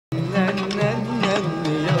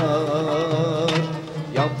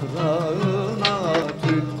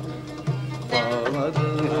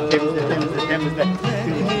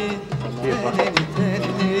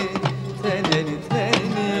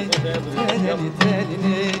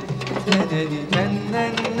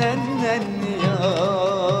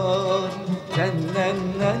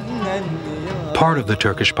Part of the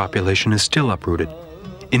Turkish population is still uprooted.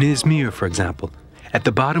 In Izmir, for example, at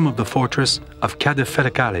the bottom of the fortress of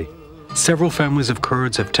Kadefelekale, several families of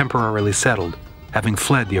Kurds have temporarily settled, having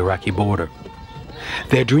fled the Iraqi border.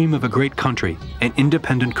 Their dream of a great country, an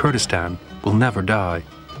independent Kurdistan, will never die.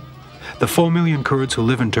 The 4 million Kurds who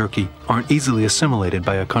live in Turkey aren't easily assimilated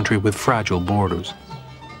by a country with fragile borders.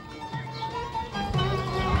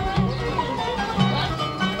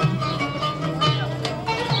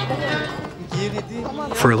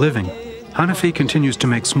 For a living, Hanafi continues to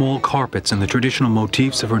make small carpets in the traditional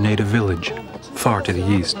motifs of her native village, far to the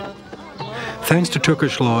east. Thanks to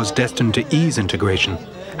Turkish laws destined to ease integration,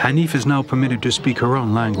 Hanif is now permitted to speak her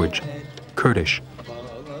own language, Kurdish.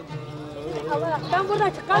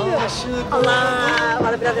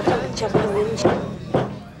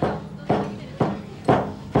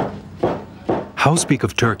 How speak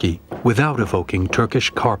of Turkey without evoking Turkish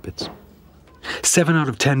carpets? 7 out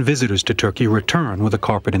of 10 visitors to Turkey return with a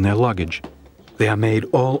carpet in their luggage. They are made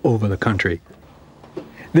all over the country.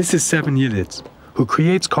 This is Seven Yildiz, who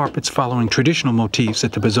creates carpets following traditional motifs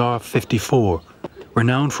at the Bazaar 54,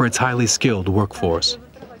 renowned for its highly skilled workforce.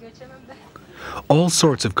 All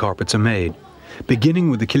sorts of carpets are made, beginning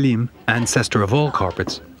with the kilim, ancestor of all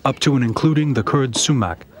carpets, up to and including the Kurd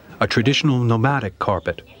sumak, a traditional nomadic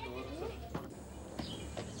carpet.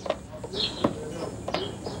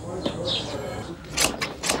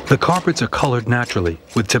 The carpets are colored naturally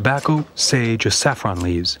with tobacco, sage, or saffron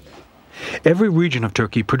leaves. Every region of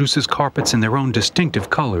Turkey produces carpets in their own distinctive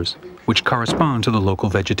colors, which correspond to the local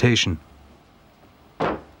vegetation.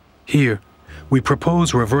 Here, we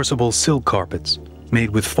propose reversible silk carpets made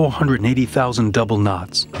with 480,000 double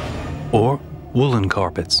knots, or woolen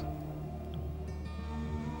carpets,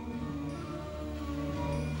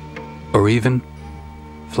 or even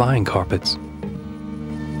flying carpets.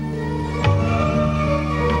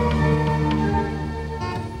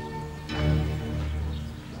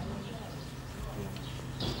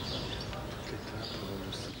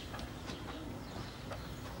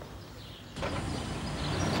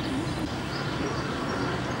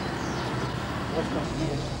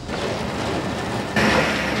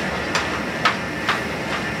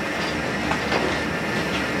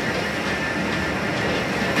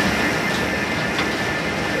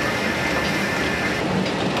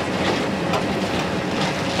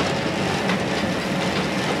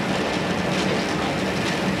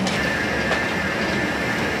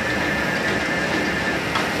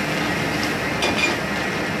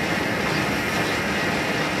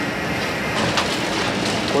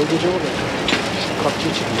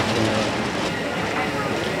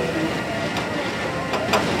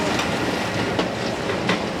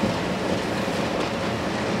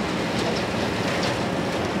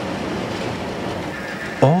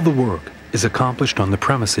 All the work is accomplished on the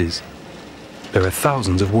premises. There are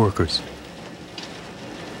thousands of workers.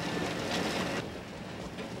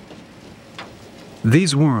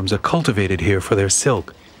 These worms are cultivated here for their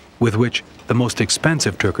silk, with which the most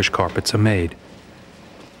expensive Turkish carpets are made.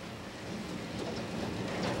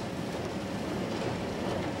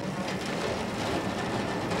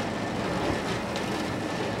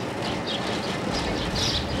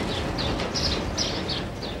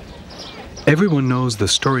 Everyone knows the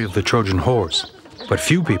story of the Trojan horse, but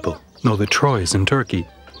few people know that Troy is in Turkey.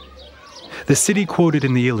 The city quoted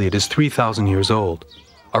in the Iliad is 3,000 years old.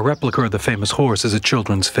 A replica of the famous horse is a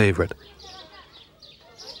children's favorite.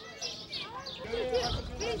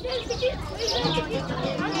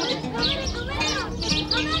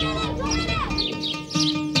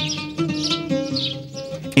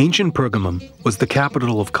 Ancient Pergamum was the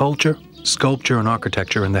capital of culture, sculpture, and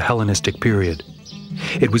architecture in the Hellenistic period.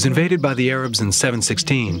 It was invaded by the Arabs in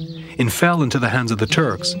 716 and fell into the hands of the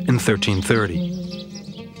Turks in 1330.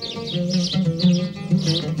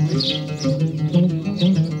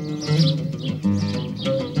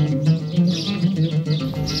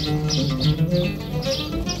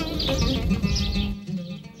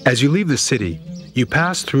 As you leave the city, you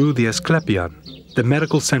pass through the Asclepion, the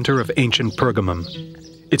medical center of ancient Pergamum.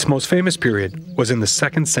 Its most famous period was in the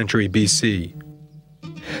 2nd century BC.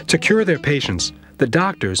 To cure their patients, the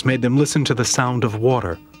doctors made them listen to the sound of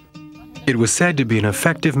water. It was said to be an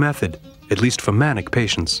effective method, at least for manic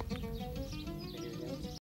patients.